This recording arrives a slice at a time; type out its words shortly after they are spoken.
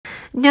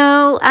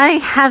No, I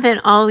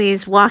haven't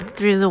always walked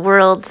through the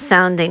world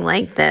sounding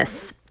like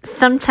this.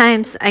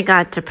 Sometimes I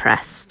got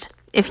depressed.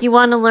 If you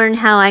want to learn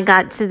how I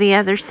got to the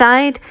other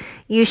side,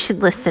 you should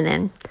listen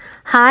in.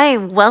 Hi,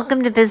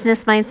 welcome to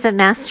Business Mindset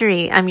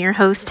Mastery. I'm your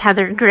host,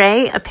 Heather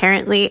Gray.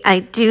 Apparently, I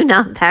do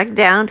not back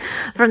down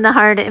from the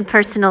hard and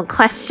personal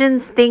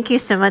questions. Thank you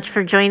so much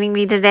for joining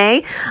me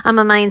today. I'm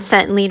a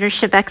mindset and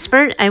leadership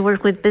expert. I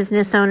work with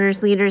business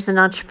owners, leaders, and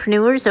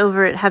entrepreneurs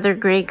over at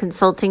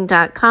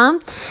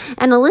heathergrayconsulting.com.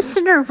 And a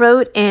listener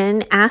wrote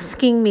in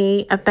asking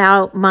me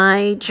about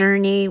my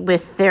journey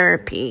with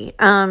therapy.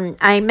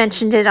 I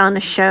mentioned it on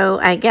a show,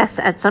 I guess,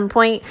 at some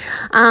point.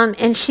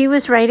 And she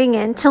was writing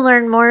in to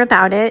learn more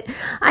about it.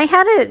 I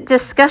had a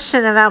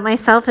discussion about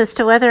myself as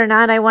to whether or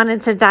not I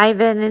wanted to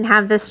dive in and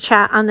have this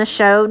chat on the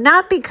show,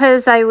 not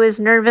because I was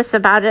nervous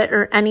about it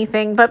or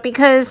anything, but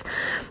because,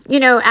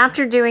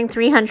 after doing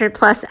 300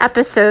 plus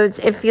episodes,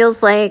 it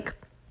feels like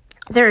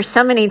there are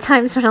so many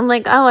times when I'm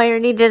like, oh, I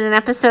already did an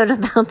episode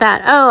about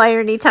that. Oh, I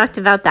already talked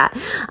about that.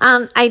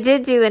 I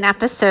did do an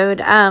episode,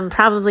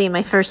 probably in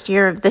my first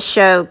year of the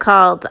show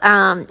called,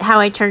 How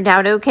I Turned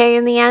Out Okay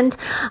in the End.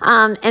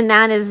 And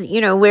that is,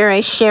 where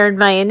I shared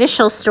my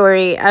initial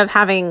story of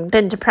having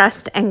been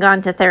depressed and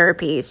gone to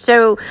therapy.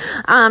 So,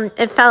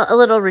 it felt a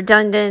little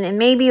redundant and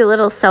maybe a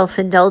little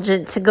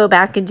self-indulgent to go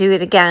back and do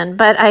it again.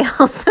 But I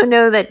also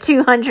know that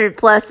 200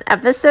 plus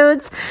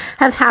episodes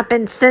have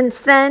happened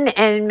since then,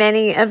 and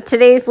many of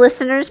today's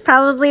listeners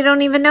probably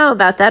don't even know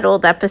about that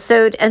old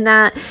episode, and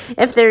that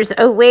if there's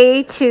a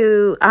way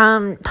to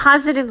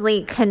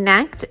positively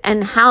connect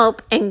and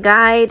help and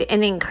guide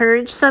and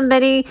encourage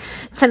somebody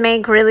to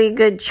make really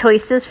good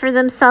choices for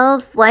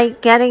themselves,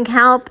 like getting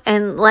help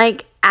and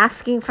like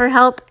asking for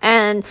help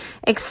and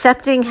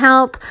accepting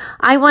help,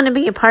 I want to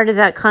be a part of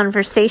that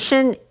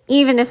conversation,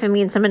 even if it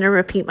means I'm going to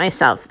repeat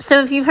myself. So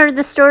if you've heard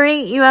the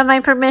story, you have my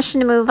permission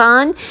to move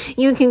on.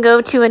 You can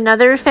go to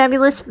another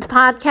fabulous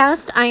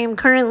podcast. I am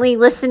currently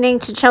listening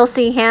to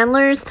Chelsea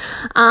Handler's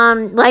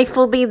Life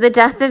Will Be the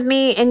Death of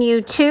Me and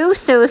You Too.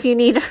 So if you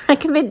need a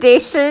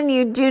recommendation,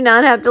 you do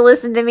not have to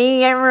listen to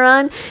me,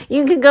 Amaran.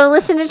 You can go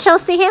listen to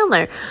Chelsea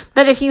Handler.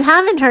 But if you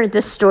haven't heard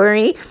the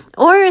story,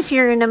 or if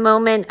you're in a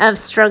moment of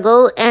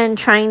struggle and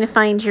trying to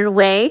find your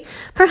way,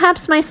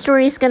 perhaps my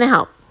story is going to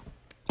help.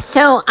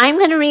 So I'm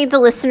going to read the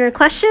listener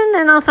question,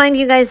 and I'll find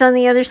you guys on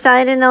the other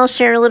side, and I'll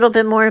share a little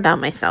bit more about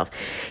myself.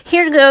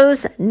 Here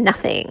goes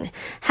nothing.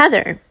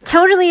 Heather,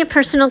 totally a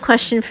personal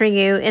question for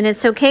you, and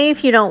it's okay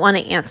if you don't want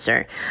to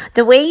answer.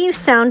 The way you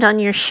sound on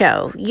your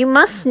show, you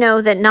must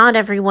know that not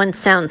everyone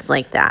sounds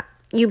like that.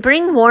 You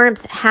bring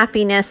warmth,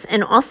 happiness,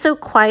 and also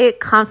quiet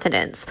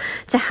confidence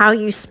to how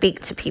you speak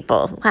to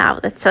people.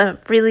 Wow, that's a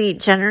really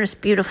generous,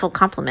 beautiful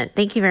compliment.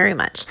 Thank you very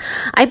much.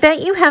 I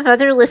bet you have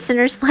other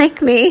listeners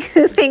like me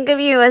who think of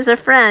you as a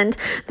friend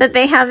that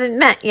they haven't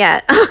met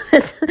yet.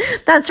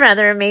 That's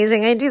rather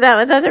amazing. I do that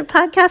with other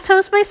podcast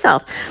hosts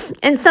myself.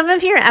 In some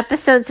of your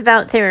episodes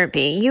about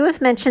therapy, you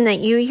have mentioned that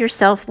you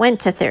yourself went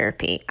to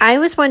therapy. I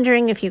was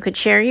wondering if you could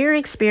share your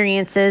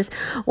experiences,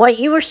 what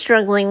you were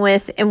struggling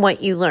with, and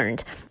what you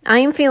learned. I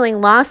am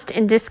feeling lost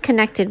and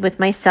disconnected with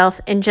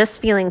myself and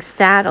just feeling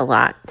sad a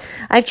lot.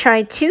 I've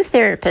tried 2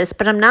 therapists,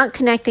 but I'm not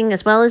connecting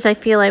as well as I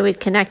feel I would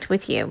connect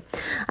with you.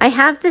 I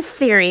have this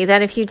theory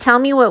that if you tell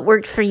me what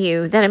worked for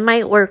you, that it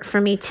might work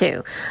for me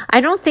too.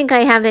 I don't think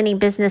I have any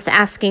business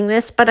asking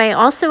this, but I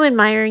also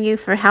admire you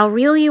for how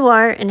real you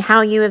are and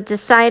how you have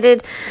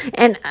decided,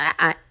 and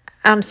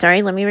I'm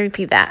sorry, let me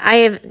repeat that. I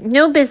have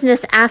no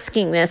business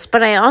asking this,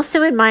 but I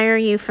also admire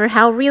you for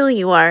how real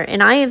you are,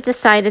 and I have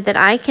decided that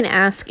I can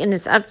ask, and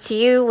it's up to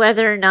you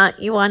whether or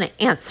not you want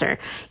to answer.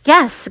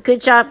 Yes,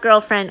 good job,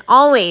 girlfriend.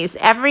 Always,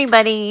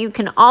 everybody, you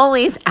can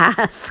always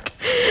ask.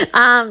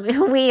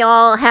 We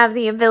all have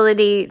the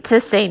ability to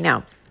say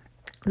no.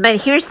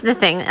 But here's the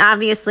thing.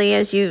 Obviously,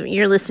 as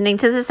you're listening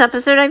to this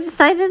episode, I've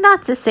decided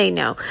not to say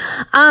no.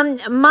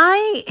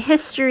 My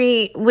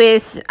history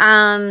with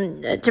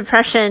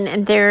depression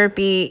and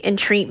therapy and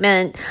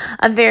treatment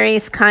of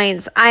various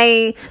kinds,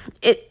 I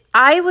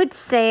would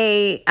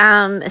say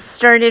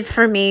started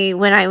for me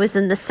when I was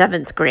in the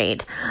 7th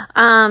grade.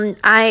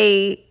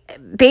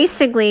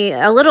 Basically,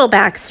 a little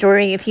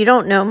backstory, if you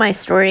don't know my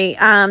story,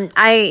 when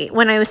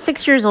I was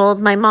 6 years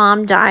old, my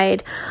mom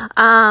died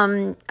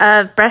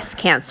of breast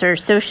cancer.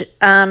 So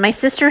my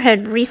sister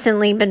had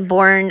recently been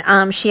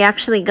born. She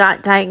actually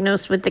got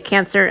diagnosed with the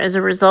cancer as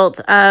a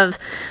result of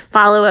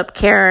follow-up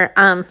care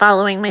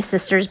following my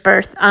sister's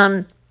birth.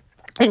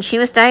 And she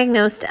was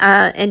diagnosed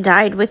and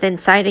died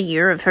inside a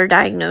year of her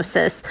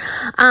diagnosis.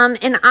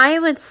 And I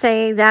would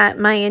say that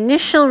my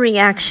initial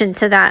reaction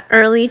to that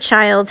early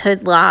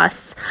childhood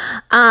loss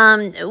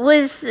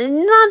was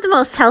not the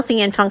most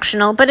healthy and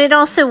functional, but it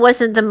also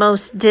wasn't the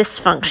most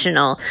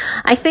dysfunctional.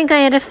 I think I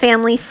had a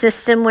family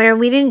system where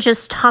we didn't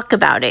just talk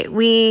about it.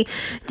 We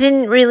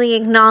didn't really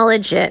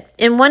acknowledge it.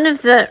 And one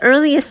of the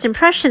earliest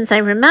impressions I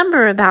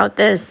remember about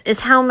this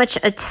is how much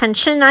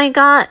attention I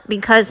got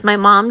because my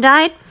mom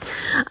died.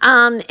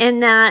 in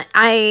that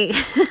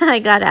I I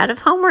got out of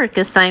homework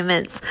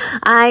assignments.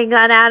 I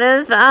got out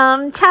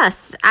of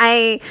tests.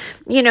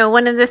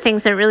 One of the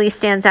things that really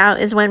stands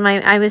out is when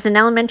I was in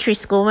elementary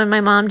school when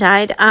my mom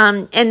died,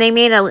 and they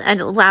made a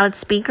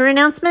loudspeaker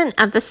announcement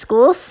at the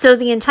school, so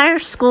the entire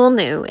school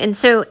knew. And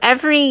so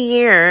every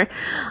year,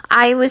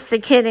 I was the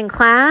kid in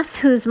class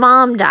whose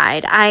mom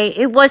died.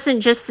 It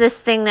wasn't just this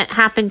thing that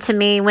happened to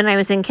me when I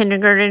was in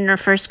kindergarten or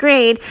first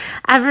grade.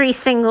 Every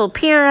single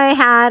peer I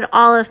had,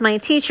 all of my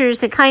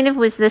teachers, it kind of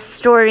was this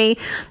story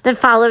that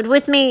followed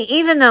with me,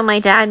 even though my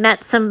dad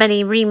met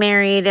somebody,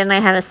 remarried, and I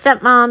had a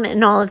stepmom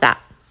and all of that.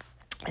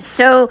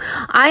 So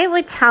I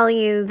would tell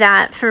you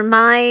that for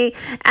my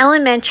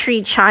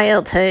elementary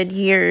childhood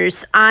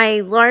years,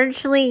 I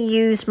largely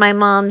used my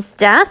mom's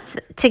death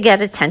to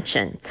get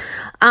attention.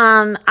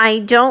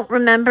 I don't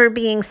remember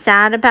being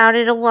sad about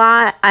it a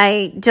lot.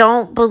 I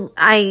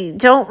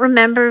don't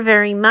remember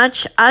very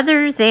much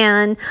other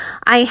than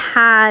I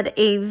had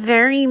a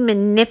very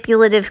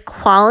manipulative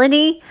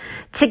quality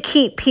to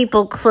keep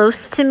people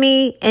close to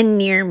me and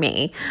near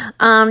me.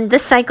 The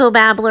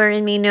psychobabbler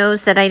in me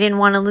knows that I didn't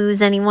want to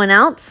lose anyone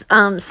else.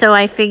 So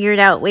I figured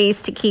out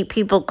ways to keep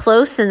people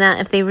close, and that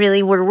if they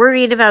really were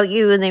worried about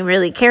you and they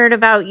really cared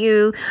about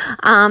you,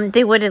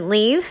 they wouldn't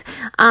leave.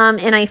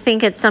 And I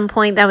think at some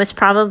point that was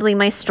probably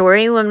my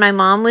story when my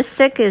mom was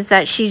sick, is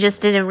that she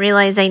just didn't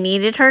realize I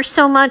needed her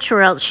so much,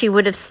 or else she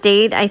would have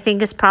stayed. I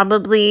think is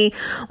probably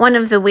one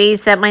of the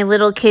ways that my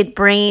little kid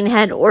brain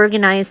had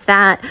organized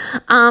that.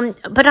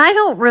 But I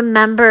don't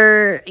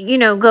remember,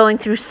 going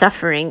through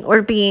suffering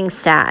or being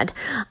sad.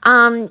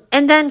 And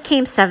then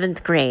came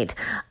 7th grade.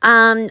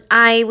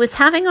 I was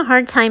having a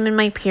hard time in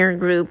my peer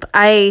group.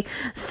 I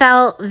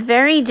felt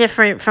very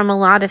different from a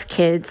lot of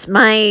kids.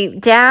 My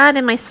dad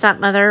and my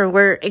stepmother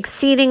were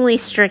exceedingly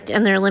strict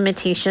in their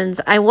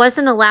limitations. I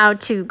wasn't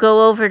allowed to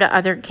go over to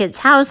other kids'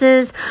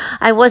 houses.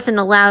 I wasn't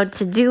allowed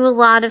to do a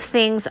lot of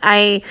things.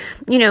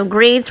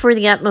 Grades were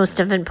the utmost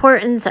of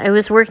importance. I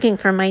was working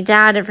for my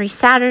dad every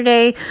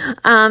Saturday.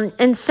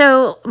 And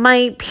so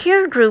my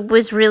peer group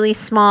was really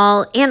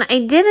small, and I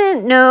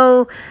didn't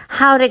know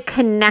how to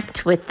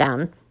connect with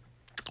them.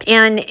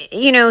 And,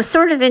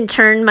 sort of in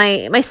turn,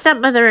 my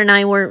stepmother and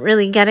I weren't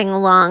really getting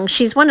along.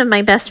 She's one of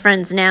my best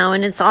friends now,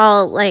 and it's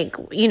all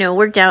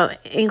worked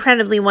out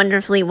incredibly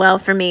wonderfully well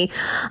for me.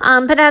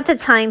 But at the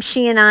time,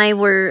 she and I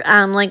were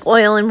like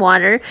oil and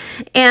water.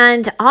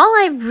 And all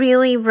I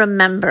really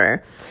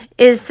remember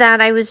is that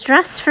I was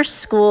dressed for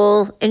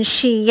school, and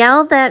she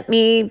yelled at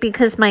me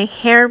because my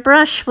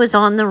hairbrush was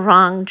on the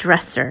wrong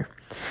dresser.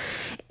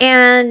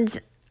 And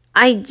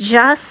I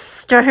just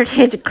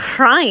started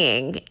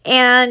crying,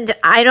 and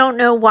I don't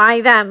know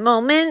why that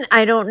moment,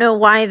 I don't know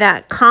why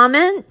that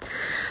comment,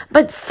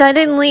 but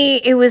suddenly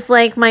it was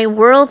like my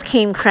world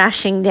came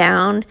crashing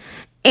down,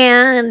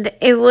 and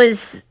it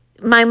was,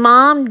 my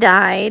mom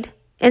died,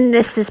 and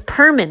this is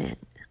permanent.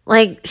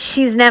 Like,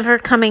 she's never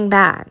coming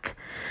back.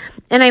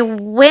 And I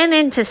went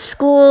into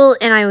school,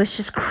 and I was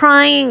just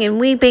crying and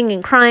weeping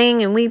and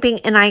crying and weeping,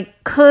 and I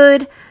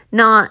could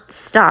not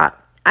stop.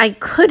 I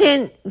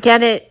couldn't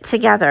get it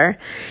together.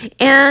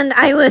 And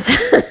I was,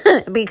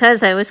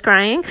 because I was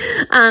crying,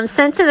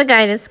 sent to the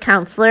guidance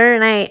counselor,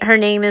 and her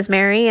name is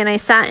Mary, and I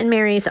sat in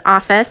Mary's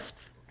office,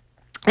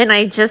 and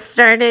I just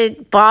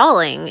started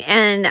bawling,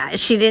 and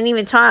she didn't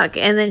even talk.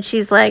 And then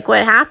she's like,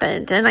 "What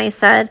happened?" And I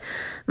said,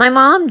 "My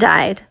mom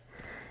died."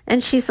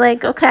 And she's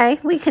like, "Okay,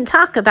 we can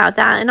talk about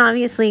that." And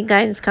obviously,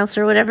 guidance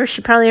counselor, whatever,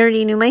 she probably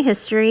already knew my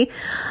history.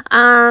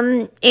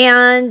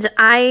 And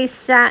I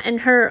sat in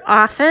her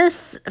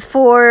office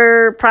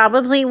for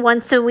probably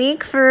once a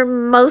week for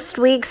most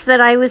weeks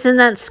that I was in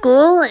that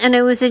school. And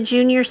it was a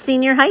junior,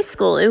 senior high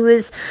school. It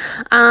was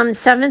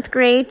 7th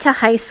grade to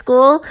high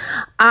school.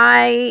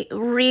 I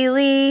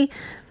really,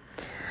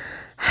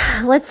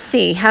 let's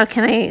see, how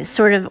can I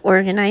sort of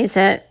organize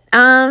it?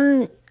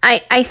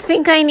 I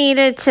think I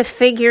needed to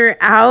figure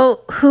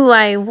out who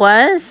I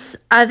was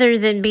other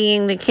than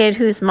being the kid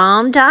whose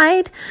mom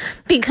died,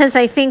 because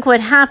I think what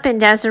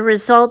happened as a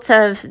result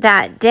of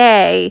that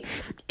day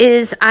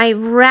is I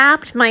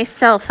wrapped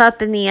myself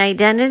up in the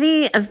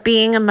identity of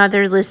being a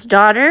motherless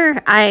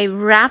daughter. I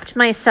wrapped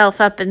myself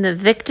up in the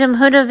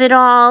victimhood of it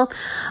all.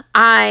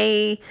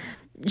 I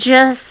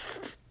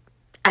just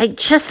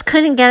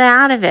couldn't get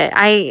out of it.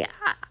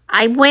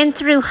 I went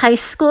through high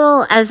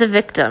school as a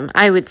victim,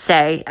 I would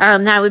say.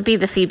 That would be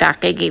the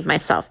feedback I gave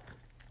myself.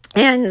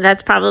 And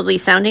that's probably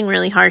sounding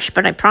really harsh,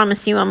 but I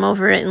promise you I'm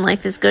over it and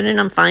life is good and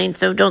I'm fine,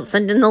 so don't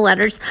send in the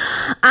letters.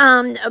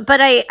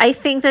 But I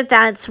think that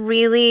that's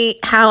really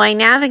how I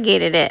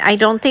navigated it. I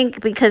don't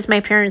think because my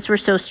parents were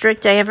so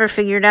strict, I ever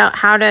figured out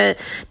how to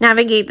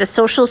navigate the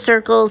social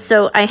circles.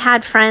 So I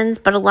had friends,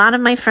 but a lot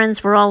of my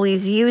friends were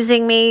always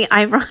using me.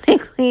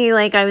 Ironically,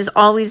 like I was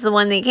always the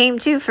one they came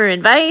to for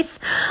advice,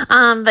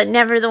 but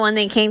never the one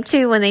they came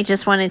to when they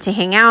just wanted to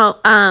hang out.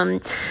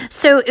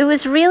 So it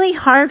was really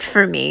hard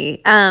for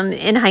me.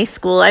 in high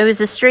school. I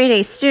was a straight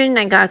A student.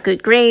 I got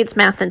good grades.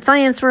 Math and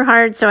science were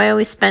hard, so I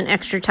always spent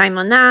extra time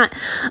on that.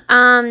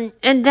 And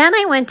then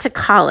I went to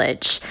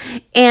college,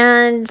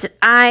 and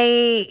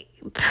I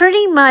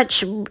pretty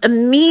much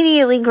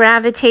immediately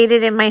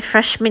gravitated in my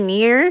freshman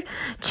year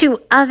to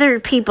other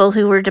people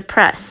who were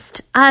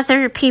depressed,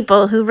 other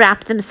people who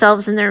wrapped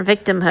themselves in their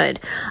victimhood,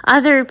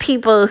 other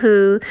people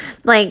who,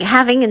 like,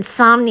 having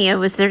insomnia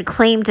was their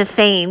claim to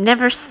fame,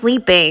 never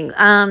sleeping.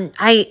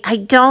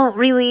 I don't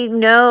really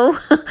know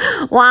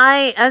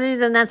why, other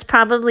than that's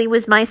probably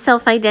was my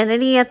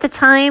self-identity at the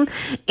time,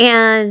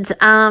 and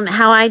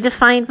how I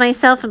defined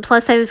myself. And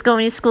plus I was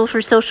going to school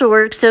for social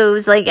work, so it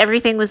was like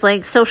everything was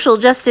like social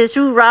justice,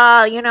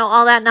 hoorah,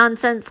 all that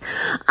nonsense.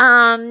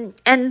 And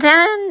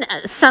then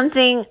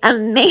something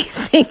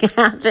amazing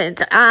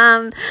happened.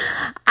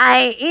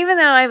 Even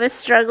though I was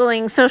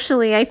struggling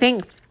socially, I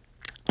think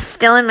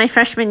still in my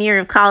freshman year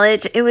of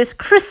college, it was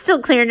crystal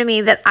clear to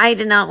me that I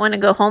did not want to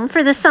go home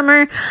for the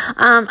summer.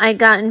 I'd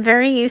gotten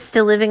very used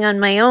to living on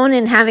my own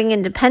and having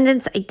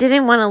independence. I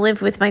didn't want to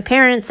live with my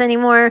parents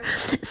anymore.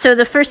 So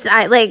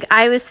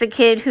I was the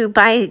kid who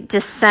by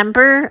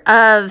December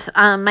of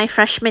my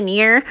freshman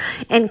year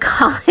in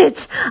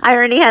college, I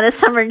already had a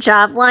summer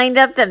job lined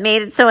up that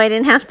made it so I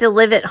didn't have to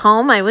live at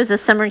home. I was a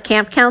summer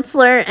camp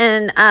counselor,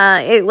 and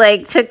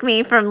it took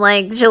me from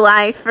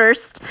July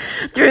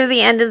 1st through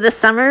the end of the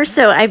summer.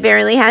 So I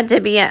barely had to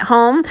be at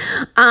home.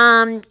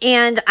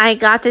 And I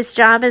got this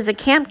job as a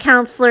camp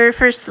counselor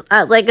for a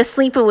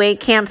sleepaway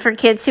camp for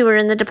kids who were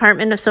in the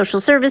Department of Social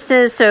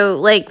Services.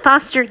 So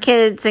foster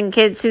kids and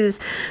kids whose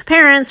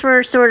parents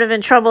were sort of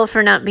in trouble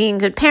for not being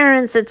good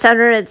parents, et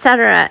cetera, et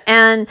cetera.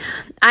 And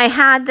I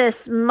had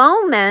this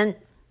moment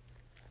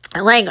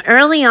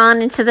early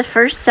on into the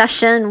first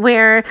session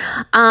where,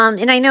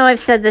 and I know I've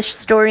said this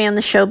story on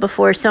the show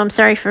before, so I'm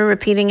sorry for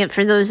repeating it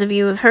for those of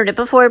you who've heard it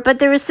before, but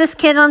there was this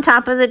kid on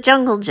top of the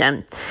jungle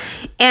gym,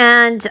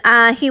 and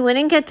he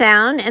wouldn't get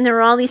down, and there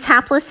were all these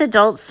hapless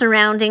adults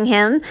surrounding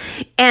him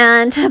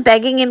and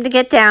begging him to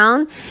get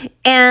down.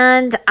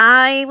 And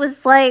I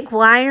was like,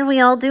 why are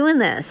we all doing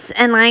this?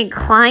 And I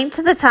climbed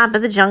to the top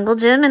of the jungle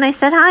gym and I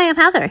said, hi, I'm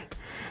Heather.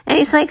 And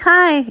he's like,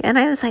 hi. And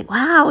I was like,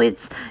 wow,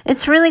 it's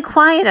really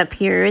quiet up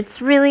here. It's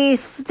really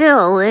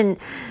still and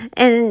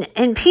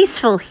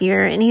peaceful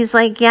here. And he's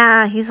like,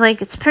 yeah,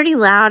 it's pretty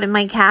loud in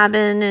my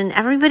cabin and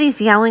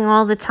everybody's yelling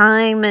all the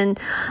time. And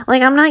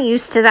I'm not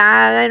used to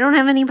that. I don't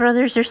have any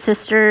brothers or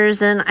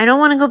sisters and I don't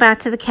want to go back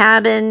to the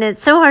cabin.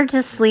 It's so hard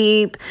to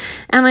sleep.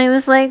 And I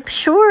was like,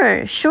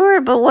 sure.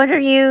 But what are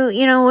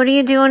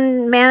you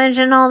doing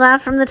managing all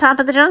that from the top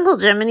of the jungle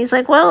gym? And he's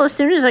like, well, as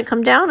soon as I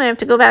come down, I have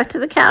to go back to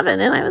the cabin.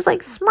 And I was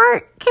like,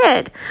 smart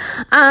kid.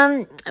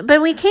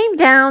 But we came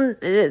down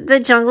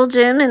the jungle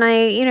gym and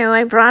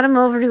I brought him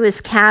over to his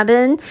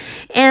cabin,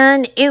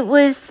 and it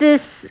was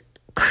this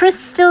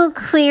crystal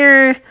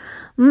clear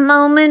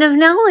moment of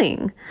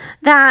knowing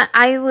that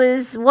I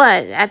was,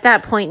 at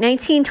that point,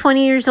 19,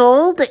 20 years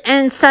old.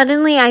 And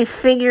suddenly I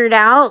figured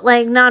out,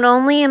 not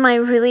only am I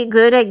really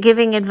good at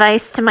giving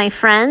advice to my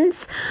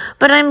friends,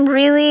 but I'm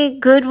really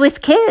good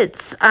with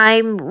kids.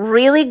 I'm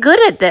really good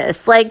at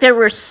this. There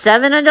were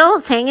 7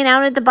 adults hanging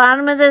out at the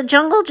bottom of the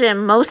jungle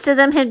gym. Most of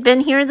them had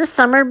been here the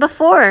summer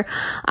before.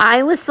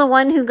 I was the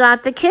one who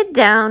got the kid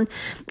down.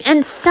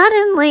 And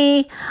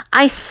suddenly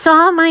I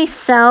saw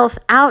myself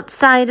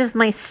outside of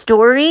my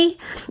story.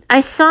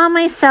 I saw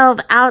myself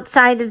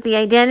outside of the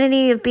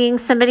identity of being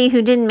somebody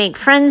who didn't make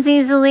friends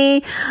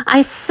easily.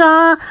 I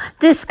saw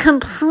this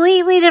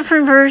completely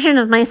different version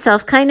of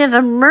myself kind of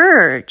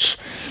emerge.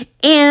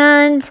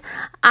 And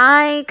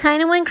I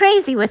kind of went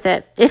crazy with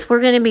it, if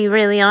we're going to be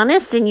really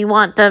honest and you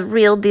want the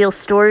real deal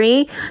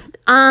story.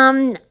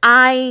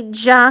 I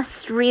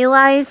just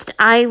realized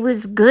I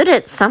was good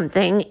at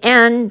something,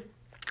 and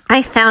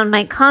I found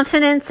my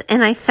confidence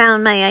and I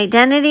found my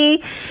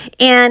identity,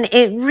 and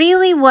it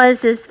really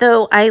was as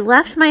though I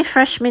left my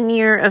freshman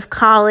year of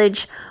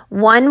college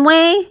one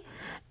way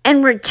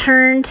and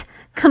returned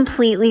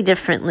completely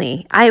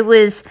differently. I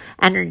was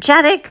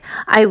energetic.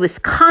 I was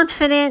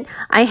confident.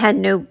 I had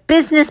no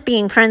business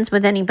being friends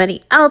with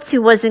anybody else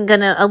who wasn't going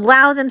to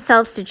allow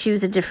themselves to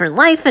choose a different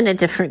life and a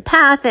different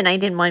path. And I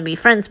didn't want to be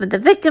friends with the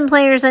victim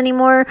players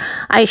anymore.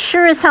 I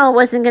sure as hell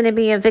wasn't going to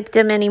be a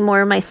victim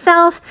anymore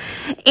myself.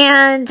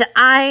 And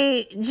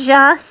I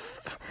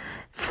just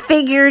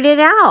figured it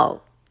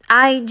out.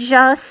 I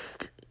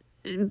just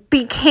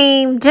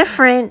became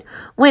different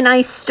when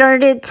I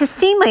started to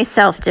see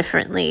myself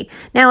differently.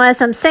 Now,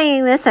 as I'm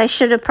saying this, I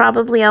should have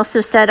probably also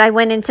said I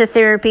went into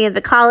therapy at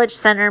the college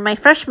center my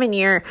freshman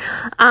year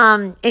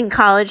in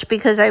college,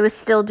 because I was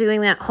still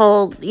doing that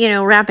whole,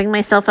 wrapping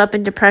myself up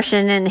in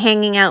depression and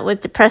hanging out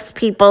with depressed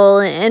people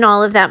and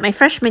all of that my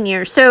freshman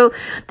year. So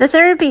the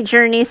therapy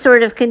journey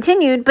sort of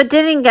continued, but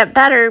didn't get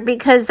better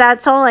because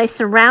that's all I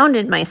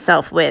surrounded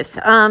myself with.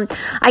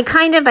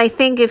 I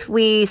think if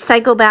we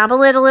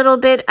psychobabble it a little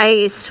bit,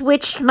 I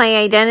switched my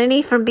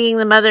identity from being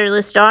the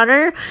motherless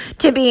daughter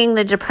to being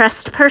the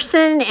depressed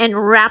person and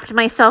wrapped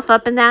myself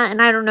up in that.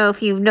 And I don't know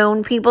if you've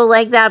known people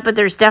like that, but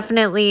there's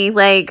definitely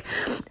like,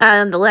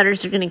 the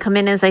letters are going to come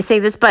in as I say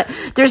this, but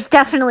there's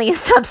definitely a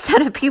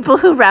subset of people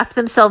who wrap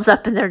themselves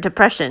up in their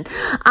depression.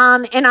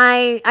 And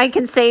I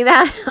can say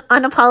that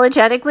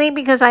unapologetically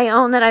because I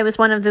own that I was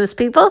one of those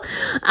people.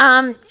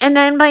 And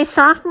then by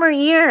sophomore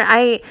year,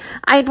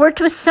 I'd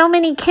worked with so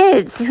many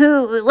kids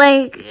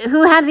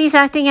who had these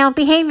acting out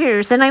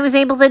behaviors, and I was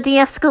able to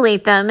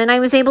de-escalate them, and I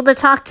was able to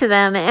talk to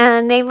them,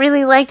 and they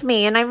really liked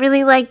me, and I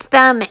really liked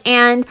them.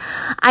 And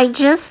I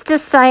just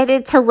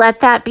decided to let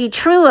that be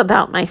true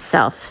about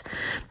myself.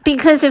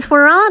 Because if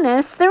we're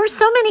honest, there were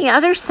so many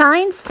other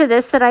signs to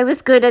this that I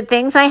was good at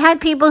things. I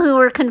had people who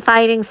were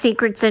confiding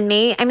secrets in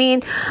me. I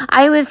mean,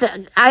 I was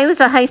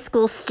a high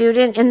school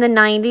student in the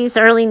 90s,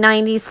 early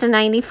 90s to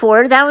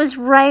 94. That was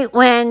right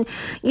when,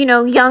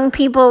 young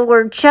people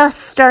were just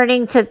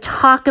starting to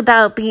talk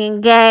about being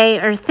gay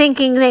or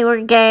thinking they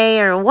were gay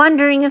or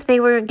wondering if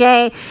they were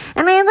gay.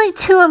 And I had like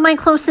two of my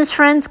closest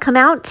friends come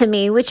out to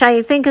me, which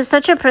I think is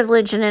such a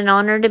privilege and an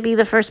honor to be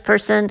the first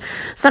person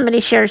somebody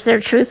shares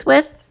their truth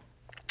with.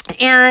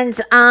 And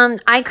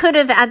I could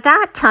have at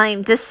that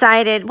time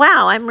decided,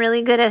 wow, I'm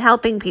really good at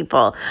helping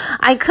people.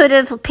 I could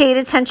have paid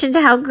attention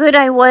to how good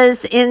I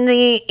was in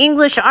the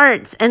English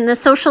arts and the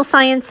social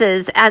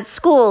sciences at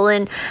school,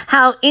 and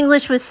how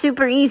English was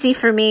super easy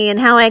for me, and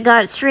how I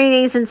got straight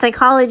A's in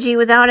psychology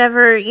without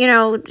ever,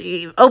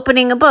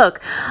 opening a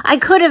book. I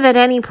could have at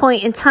any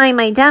point in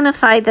time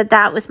identified that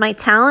that was my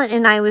talent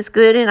and I was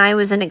good and I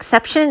was an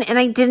exception, and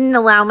I didn't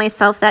allow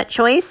myself that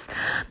choice.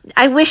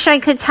 I wish I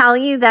could tell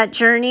you that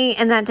journey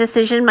and that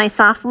decision my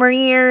sophomore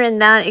year and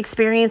that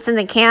experience in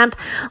the camp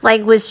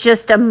was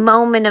just a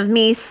moment of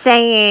me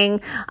saying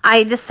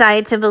I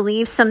decided to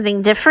believe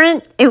something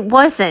different. It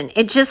wasn't.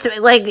 It just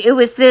it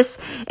was this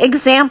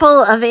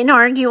example of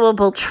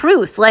inarguable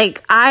truth.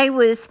 I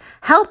was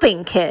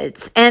helping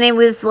kids, and it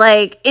was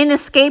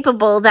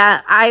inescapable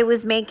that I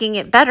was making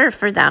it better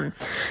for them.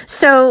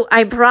 So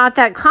I brought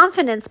that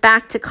confidence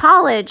back to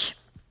college.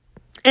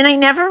 And I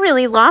never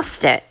really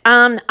lost it.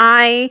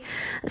 I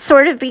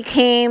sort of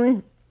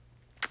became,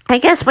 I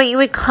guess what you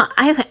would call,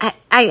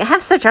 I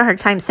have such a hard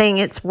time saying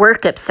it's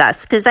work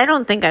obsessed, because I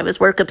don't think I was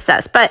work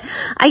obsessed, but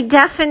I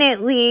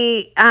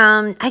definitely,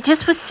 I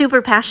just was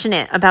super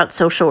passionate about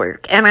social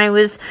work, and I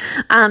was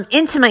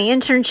into my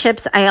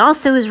internships. I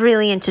also was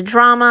really into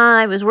drama.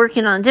 I was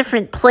working on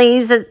different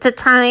plays at the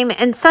time,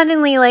 and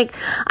suddenly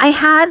I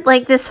had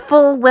this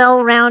full,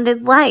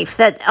 well-rounded life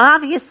that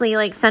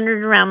obviously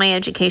centered around my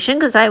education,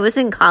 because I was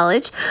in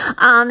college.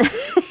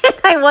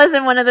 I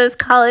wasn't one of those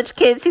college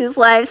kids whose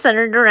lives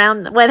centered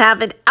around what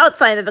happened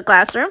outside of the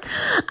classroom.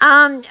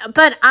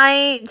 But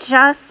I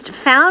just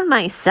found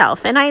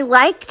myself, and I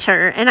liked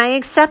her, and I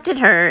accepted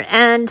her,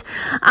 and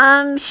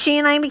she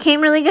and I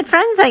became really good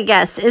friends, I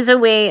guess, is a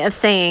way of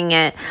saying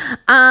it.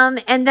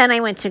 And then I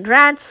went to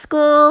grad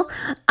school,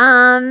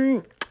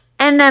 and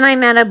then I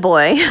met a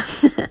boy.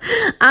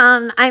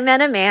 I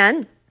met a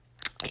man,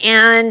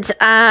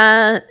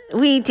 and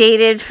we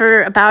dated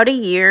for about a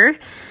year.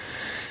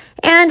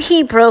 And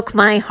he broke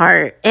my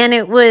heart. And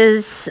it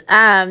was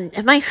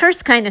my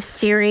first kind of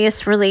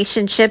serious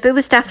relationship. It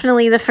was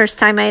definitely the first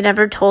time I'd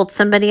ever told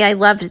somebody I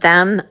loved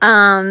them.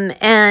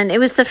 And it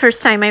was the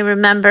first time I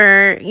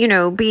remember,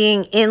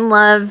 being in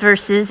love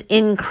versus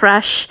in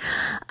crush.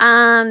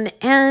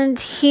 And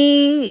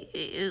he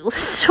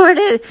sort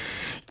of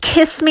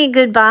kissed me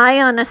goodbye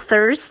on a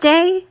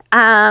Thursday.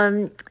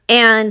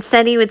 And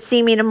said he would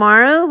see me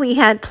tomorrow. We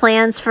had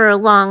plans for a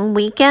long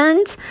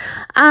weekend.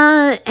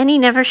 And he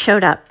never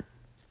showed up.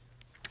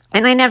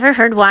 And I never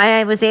heard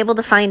why. I was able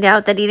to find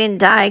out that he didn't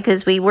die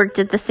because we worked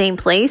at the same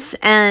place.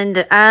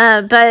 And,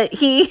 but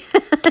he,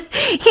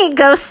 he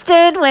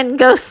ghosted when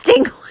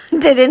ghosting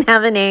didn't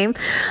have a name.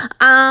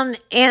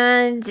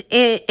 And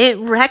it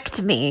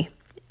wrecked me.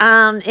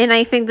 And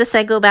I think the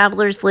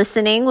psychobabblers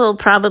listening will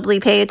probably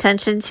pay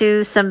attention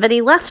to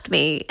somebody left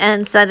me,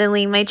 and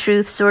suddenly my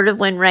truth sort of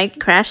went right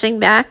crashing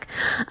back.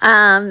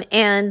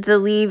 And the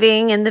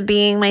leaving and the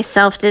being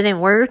myself didn't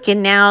work.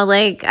 And now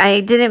I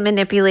didn't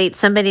manipulate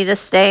somebody to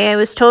stay. I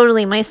was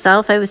totally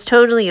myself. I was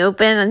totally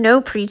open,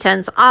 no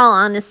pretense, all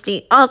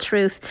honesty, all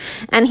truth.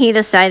 And he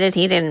decided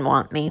he didn't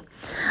want me.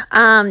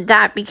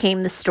 That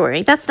became the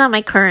story. That's not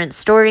my current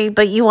story,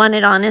 but you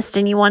wanted honest,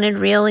 and you wanted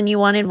real, and you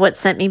wanted what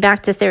sent me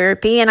back to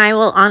therapy. And I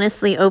will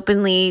honestly,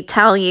 openly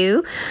tell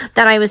you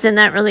that I was in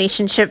that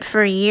relationship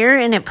for a year,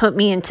 and it put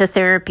me into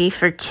therapy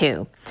for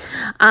 2.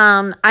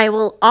 I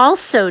will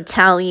also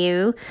tell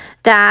you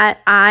that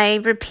I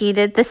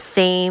repeated the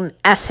same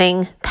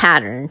effing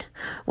pattern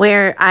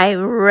where I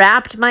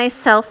wrapped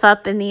myself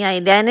up in the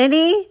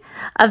identity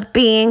of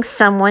being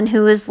someone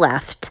who was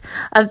left,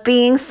 of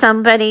being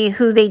somebody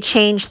who they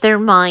changed their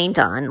mind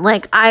on.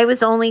 I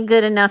was only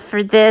good enough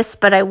for this,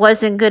 but I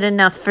wasn't good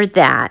enough for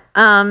that.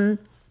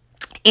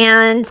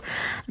 And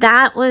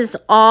that was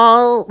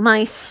all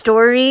my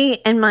story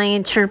and my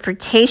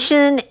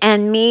interpretation,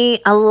 and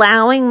me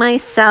allowing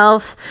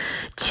myself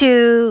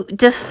to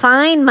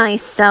define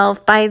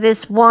myself by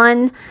this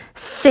one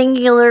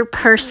singular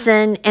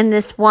person and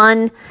this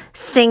one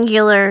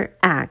singular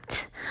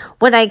act.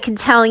 What I can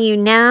tell you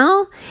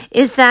now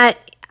is that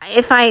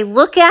if I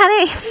look at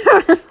it,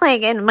 there was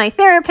and my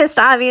therapist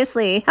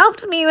obviously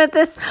helped me with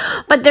this,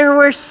 but there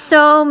were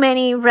so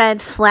many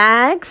red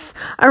flags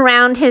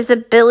around his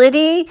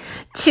ability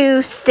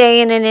to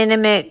stay in an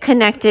intimate,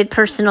 connected,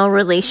 personal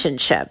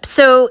relationship.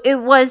 So it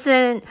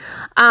wasn't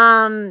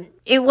a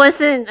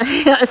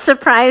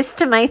surprise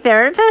to my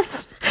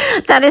therapist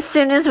that as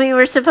soon as we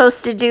were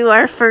supposed to do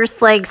our first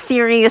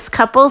serious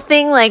couple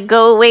thing,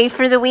 go away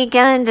for the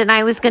weekend, and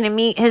I was going to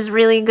meet his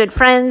really good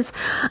friends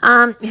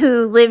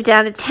who lived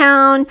out of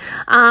town,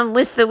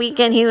 was the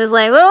weekend he was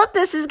well,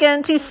 this is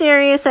getting too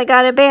serious, I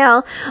gotta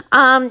bail.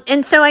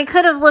 And so I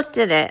could have looked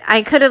at it.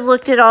 I could have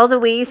looked at all the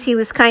ways he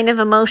was kind of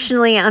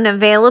emotionally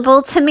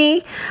unavailable to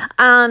me.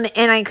 And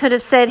I could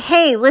have said,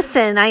 hey,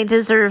 listen, I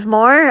deserve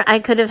more. I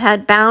could have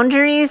had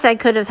boundaries. I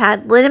could have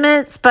had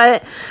limits,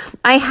 but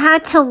I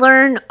had to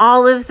learn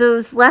all of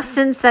those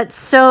lessons that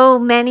so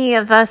many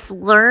of us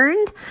learn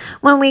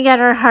when we get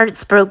our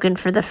hearts broken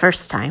for the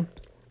first time.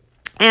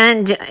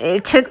 And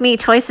it took me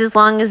twice as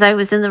long as I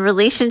was in the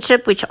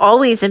relationship, which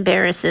always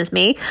embarrasses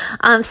me.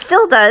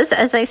 Still does,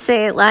 as I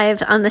say it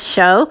live on the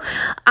show.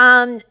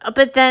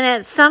 But then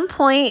at some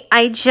point,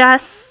 I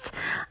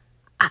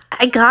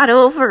got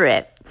over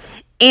it.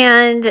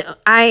 And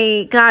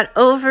I got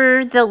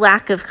over the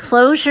lack of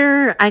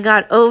closure. I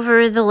got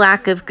over the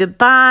lack of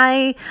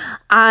goodbye.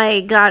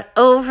 I got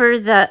over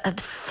the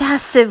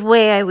obsessive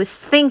way I was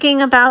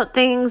thinking about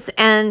things.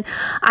 And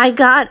I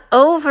got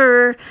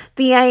over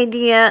the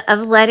idea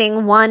of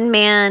letting one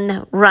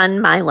man run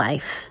my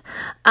life.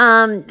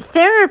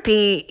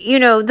 Therapy,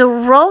 the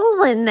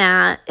role in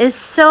that is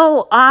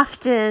so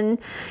often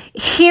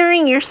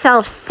hearing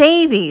yourself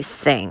say these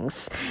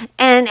things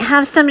and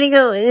have somebody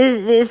go,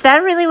 is that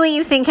really what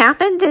you think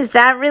happened? Is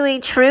that really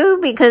true?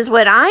 Because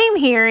what I'm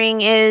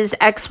hearing is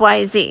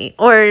XYZ,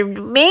 or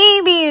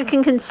maybe you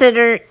can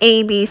consider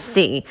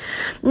ABC.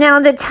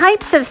 Now, the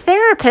types of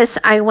therapists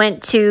I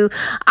went to,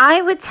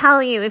 I would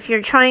tell you, if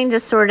you're trying to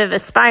sort of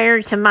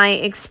aspire to my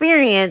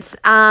experience,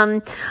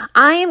 I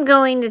am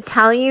going to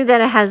tell you that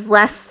it has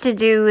less to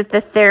do with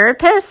the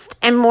therapist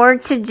and more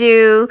to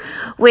do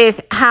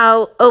with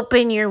how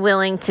open you're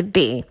willing to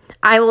be.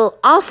 I will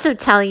also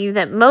tell you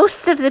that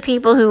most of the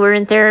people who were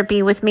in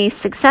therapy with me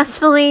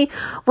successfully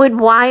would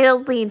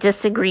wildly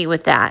disagree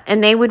with that.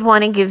 And they would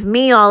want to give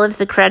me all of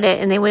the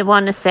credit, and they would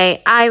want to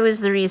say I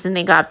was the reason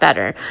they got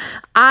better.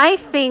 I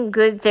think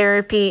good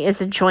therapy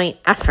is a joint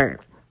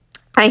effort.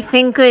 I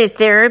think good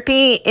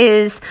therapy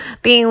is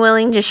being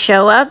willing to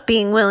show up,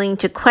 being willing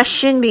to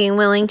question, being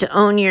willing to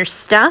own your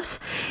stuff,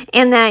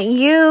 and that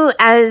you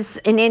as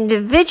an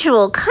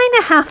individual kind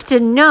of have to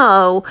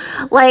know,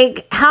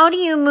 how do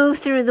you move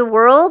through the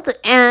world?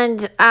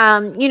 And,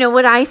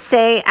 what I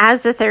say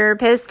as a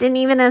therapist and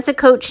even as a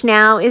coach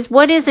now is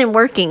what isn't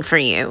working for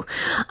you?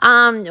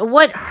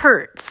 What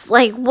hurts?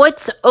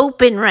 What's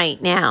open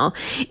right now?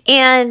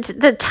 And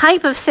the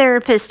type of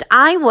therapist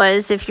I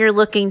was, if you're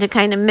looking to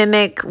kind of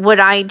mimic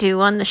what I do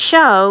on the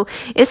show,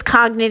 is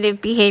cognitive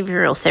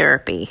behavioral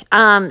therapy,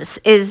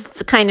 is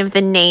kind of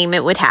the name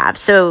it would have.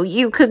 So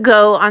you could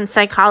go on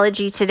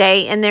Psychology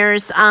Today, and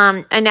there's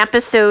an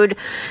episode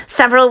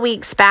several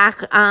weeks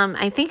back.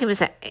 I think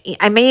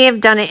I may have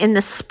done it in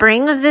the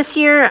spring of this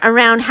year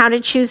around how to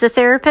choose a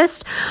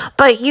therapist,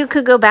 but you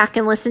could go back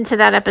and listen to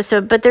that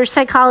episode. But there's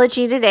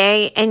Psychology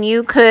Today, and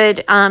you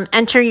could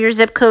enter your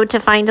zip code to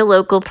find a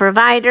local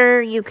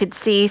provider. You could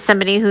see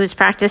somebody who's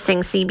practicing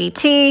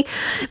CBT.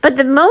 But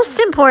the most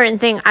important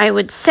thing I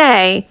would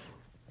say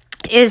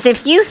is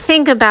if you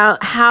think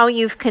about how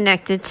you've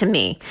connected to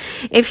me,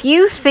 if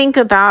you think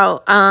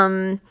about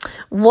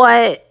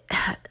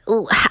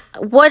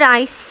what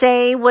I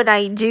say, what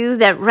I do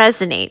that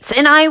resonates,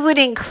 and I would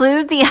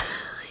include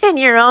in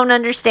your own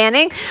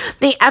understanding,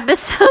 the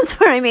episodes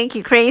where I make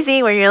you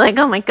crazy, where you're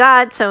oh my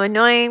God, so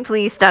annoying,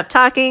 please stop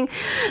talking,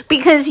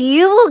 because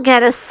you will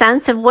get a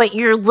sense of what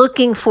you're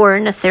looking for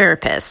in a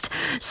therapist.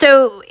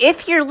 So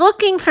if you're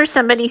looking for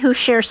somebody who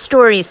shares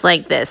stories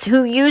like this,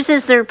 who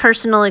uses their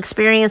personal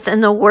experience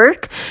in the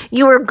work,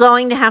 you are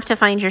going to have to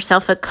find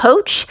yourself a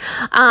coach.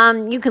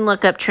 You can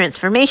look up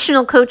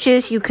transformational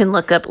coaches. You can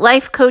look up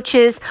life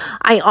coaches.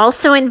 I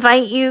also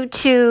invite you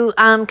to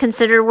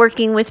consider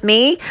working with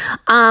me.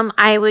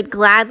 I would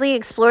gladly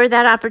explore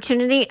that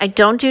opportunity. I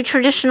don't do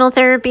traditional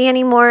therapy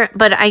anymore,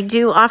 but I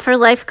do offer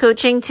life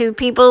coaching to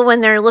people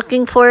when they're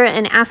looking for it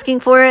and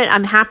asking for it.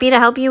 I'm happy to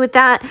help you with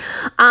that.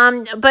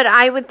 But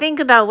I would think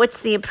about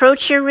what's the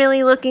approach you're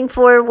really looking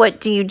for?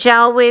 What do you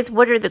gel with?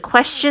 What are the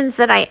questions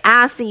that I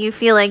ask that you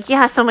feel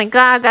yes, oh my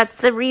God, that's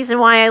the reason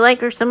why I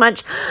like her so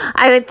much?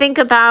 I would think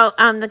about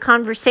the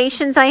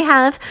conversations I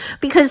have,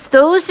 because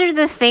those are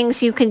the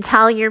things you can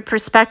tell your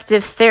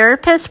prospective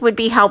therapist would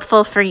be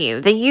helpful for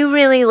you, that you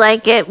really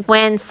like it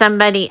when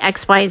somebody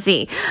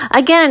XYZ.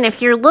 Again,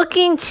 if you're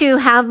looking to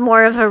have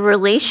more of a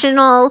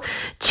relational,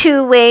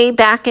 two-way,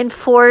 back and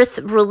forth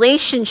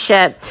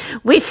relationship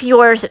with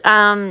your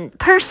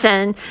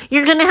person,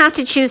 you're going to have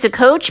to choose a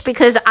coach,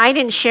 because I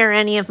didn't share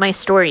any of my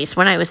stories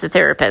when I was a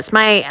therapist.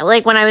 When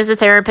I was a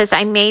therapist,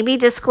 I maybe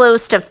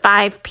disclosed to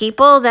 5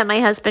 people that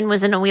my husband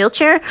was in a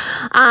wheelchair.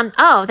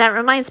 That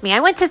reminds me, I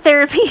went to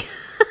therapy.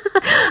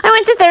 I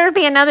went to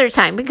therapy another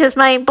time because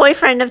my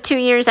boyfriend of 2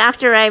 years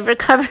after I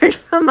recovered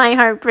from my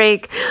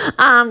heartbreak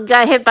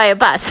got hit by a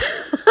bus.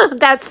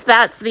 That's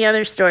the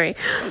other story.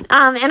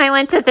 And I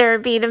went to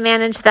therapy to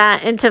manage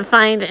that and to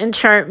find and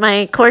chart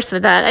my course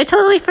with that. I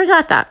totally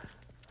forgot that.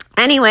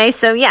 Anyway,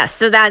 so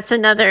that's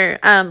another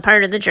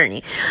part of the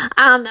journey.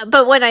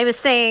 But what I was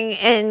saying,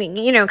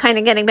 and, kind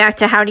of getting back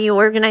to how do you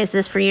organize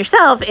this for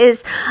yourself,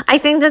 is I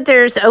think that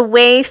there's a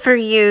way for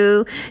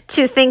you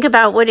to think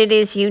about what it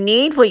is you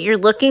need, what you're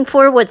looking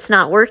for, what's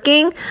not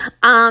working,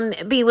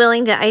 be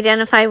willing to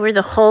identify where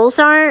the holes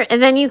are,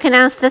 and then you can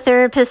ask the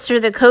therapist or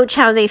the coach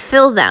how they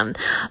fill them.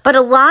 But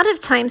a lot of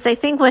times, I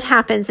think what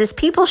happens is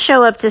people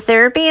show up to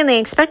therapy and they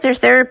expect their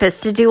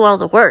therapist to do all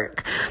the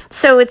work.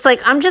 So it's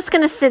like, I'm just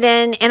going to sit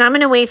in and I'm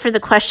going to wait for the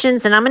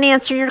questions and I'm going to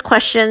answer your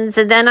questions,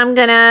 and then I'm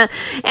going to,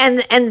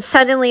 and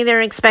suddenly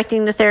they're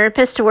expecting the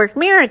therapist to work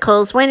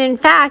miracles, when in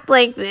fact,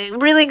 like,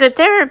 really good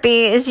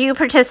therapy is you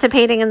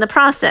participating in the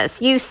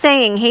process. You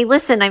saying, hey,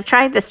 listen, I've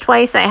tried this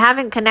twice. I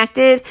haven't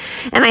connected,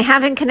 and I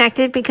haven't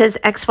connected because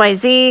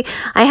XYZ.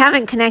 I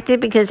haven't connected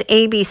because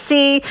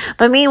ABC.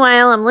 But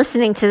meanwhile, I'm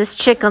listening to this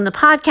chick on the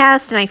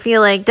podcast and I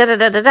feel like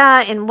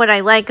da-da-da-da-da, and what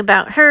I like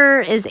about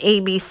her is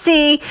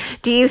ABC.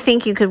 Do you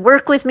think you could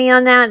work with me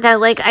on that?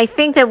 I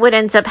think that what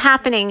ends up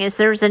happening is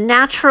there's a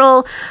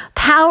natural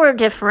power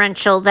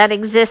differential that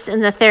exists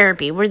in the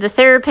therapy, where the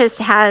therapist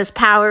has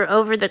power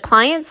over the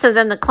client. So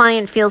then the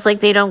client feels like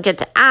they don't get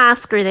to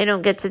ask, or they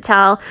don't get to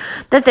tell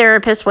the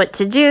therapist what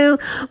to do.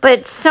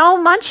 But so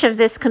much of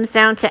this comes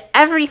down to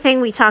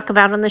everything we talk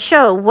about on the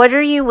show. What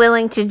are you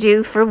willing to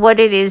do for what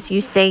it is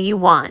you say you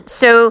want?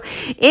 So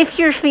if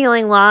you're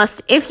feeling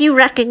lost, if you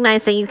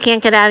recognize that you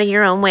can't get out of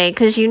your own way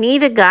because you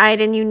need a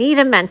guide and you need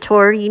a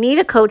mentor, you need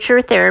a coach or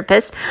a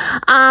therapist,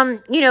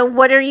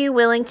 what are you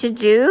willing to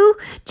do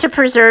to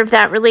preserve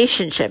that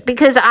relationship?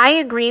 Because I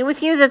agree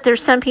with you that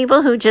there's some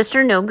people who just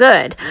are no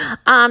good.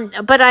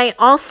 But I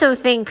also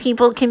think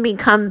people can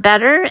become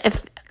better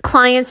if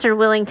clients are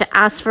willing to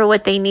ask for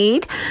what they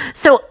need.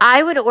 So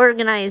I would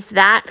organize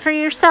that for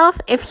yourself.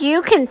 If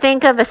you can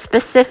think of a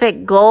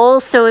specific goal,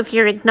 so if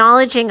you're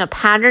acknowledging a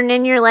pattern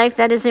in your life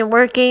that isn't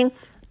working,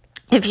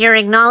 if you're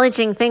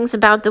acknowledging things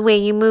about the way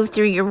you move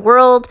through your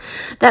world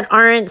that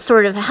aren't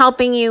sort of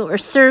helping you or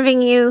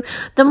serving you,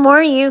 the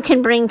more you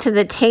can bring to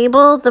the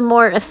table, the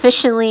more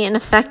efficiently and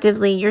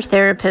effectively your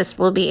therapist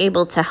will be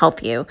able to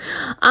help you.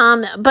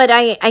 But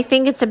I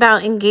think it's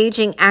about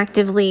engaging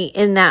actively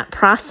in that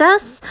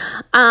process.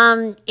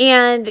 And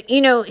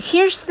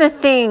here's the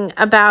thing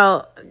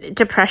about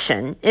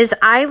depression is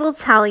I will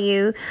tell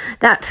you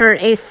that for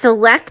a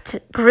select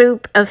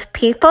group of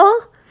people,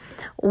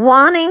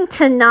 wanting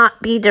to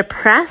not be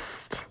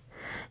depressed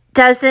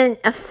doesn't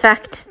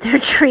affect their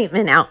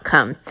treatment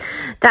outcome.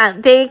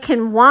 That they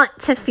can want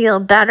to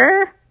feel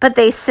better, but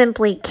they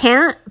simply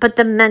can't. But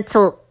the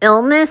mental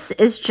illness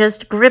is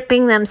just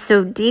gripping them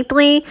so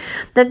deeply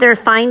that they're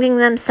finding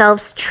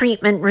themselves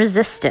treatment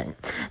resistant.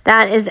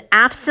 That is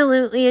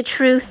absolutely a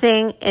true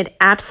thing. It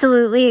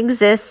absolutely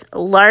exists,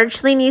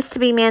 largely needs to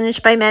be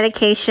managed by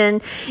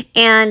medication,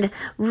 and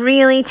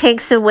really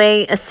takes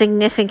away a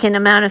significant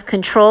amount of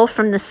control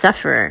from the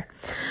sufferer.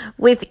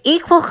 With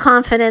equal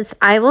confidence,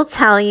 I will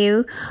tell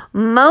you,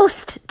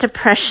 most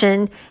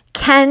depression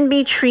can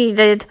be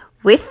treated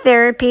with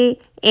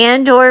therapy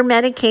and or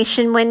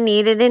medication when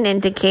needed and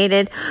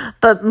indicated,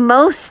 but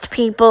most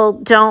people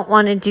don't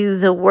want to do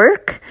the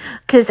work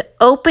because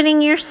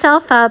opening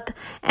yourself up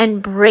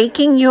and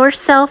breaking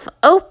yourself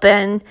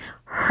open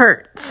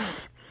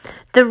hurts.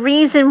 The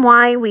reason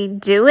why we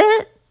do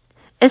it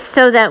is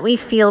so that we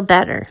feel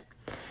better.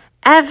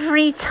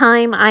 Every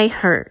time I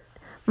hurt,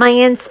 my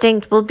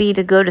instinct will be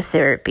to go to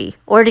therapy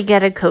or to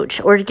get a coach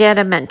or to get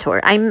a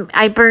mentor.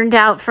 I burned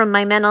out from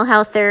my mental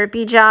health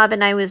therapy job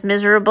and I was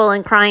miserable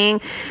and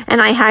crying,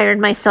 and I hired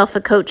myself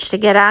a coach to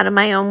get out of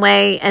my own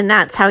way. And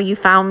that's how you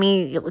found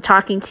me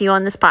talking to you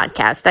on this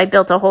podcast. I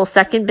built a whole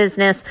second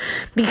business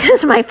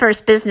because my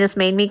first business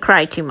made me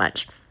cry too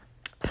much.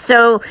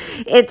 So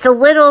it's a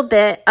little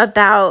bit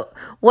about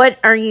what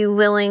are you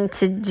willing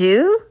to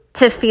do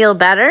to feel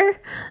better?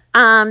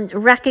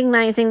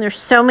 Recognizing there's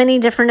so many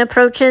different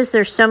approaches.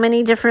 There's so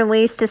many different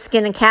ways to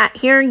skin a cat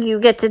here. You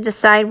get to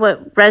decide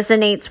what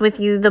resonates with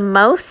you the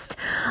most.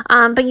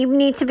 But you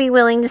need to be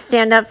willing to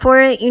stand up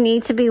for it. You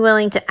need to be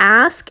willing to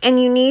ask,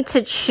 and you need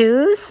to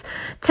choose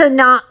to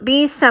not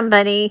be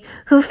somebody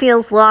who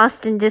feels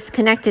lost and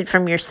disconnected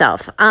from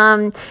yourself.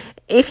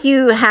 if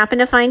you happen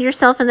to find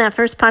yourself in that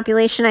first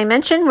population I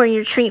mentioned where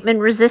you're treatment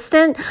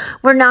resistant,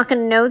 we're not going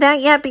to know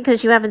that yet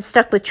because you haven't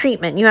stuck with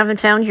treatment. You haven't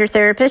found your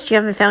therapist. You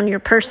haven't found your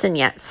person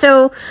yet.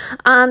 So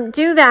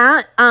do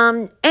that.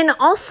 And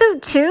also,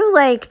 too,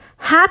 like,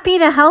 happy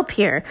to help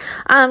here.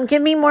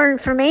 Give me more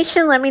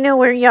information. Let me know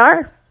where you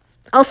are.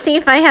 I'll see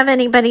if I have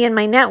anybody in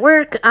my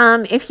network.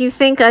 If you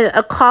think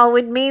a call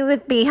with me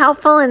would be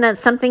helpful and that's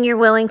something you're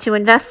willing to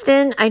invest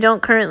in, I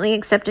don't currently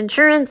accept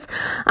insurance.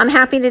 I'm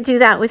happy to do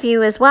that with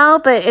you as well,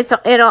 but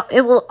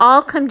it will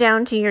all come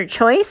down to your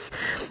choice.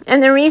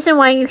 And the reason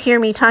why you hear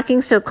me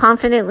talking so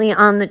confidently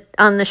on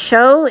the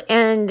show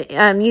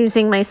and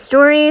using my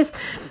stories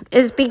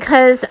is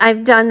because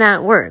I've done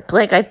that work.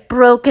 Like, I've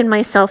broken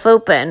myself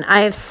open.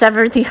 I have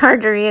severed the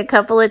artery a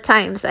couple of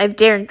times. I've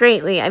dared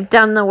greatly. I've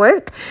done the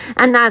work,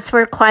 and that's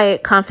where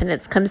quiet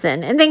confidence comes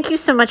in. And thank you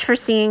so much for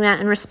seeing that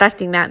and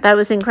respecting that. That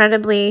was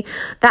incredibly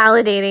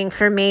validating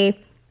for me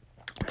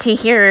to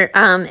hear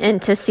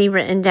and to see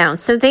written down.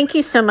 So thank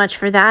you so much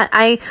for that.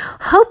 I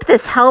hope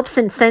this helps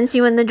and sends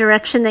you in the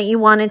direction that you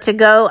wanted to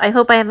go. I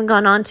hope I haven't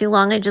gone on too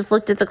long. I just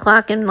looked at the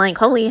clock and like,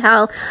 holy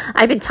hell,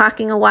 I've been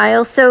talking a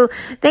while. So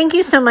thank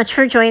you so much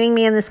for joining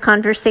me in this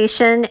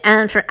conversation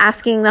and for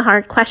asking the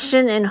hard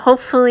question. And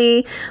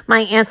hopefully my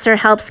answer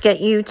helps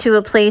get you to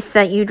a place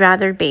that you'd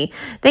rather be.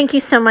 Thank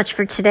you so much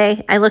for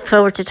today. I look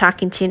forward to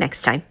talking to you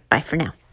next time. Bye for now.